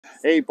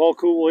Hey, Paul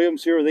Cool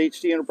Williams here with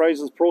HD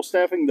Enterprises Pro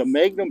Staffing, the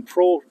Magnum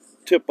Pro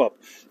tip-up.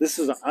 This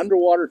is an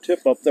underwater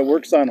tip-up that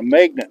works on a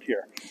magnet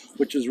here,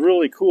 which is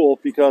really cool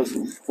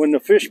because when the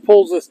fish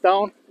pulls this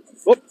down,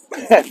 whoop,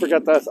 I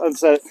forgot to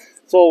unset it.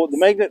 So the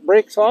magnet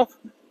breaks off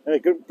and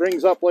it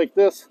brings up like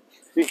this.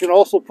 You can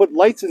also put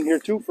lights in here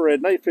too for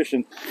at night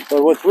fishing.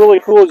 But what's really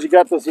cool is you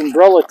got this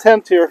umbrella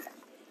tent here.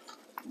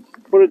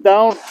 Put it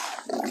down,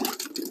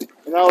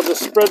 and now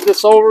just spread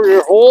this over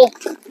your hole.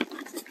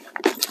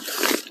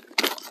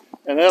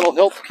 And that'll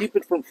help keep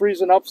it from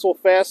freezing up so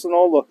fast and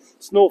all the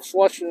snow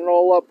slushing and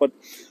all up. But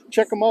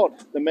check them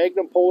out, the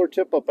Magnum Polar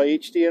Tip Up by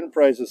HD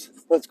Enterprises.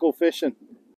 Let's go fishing.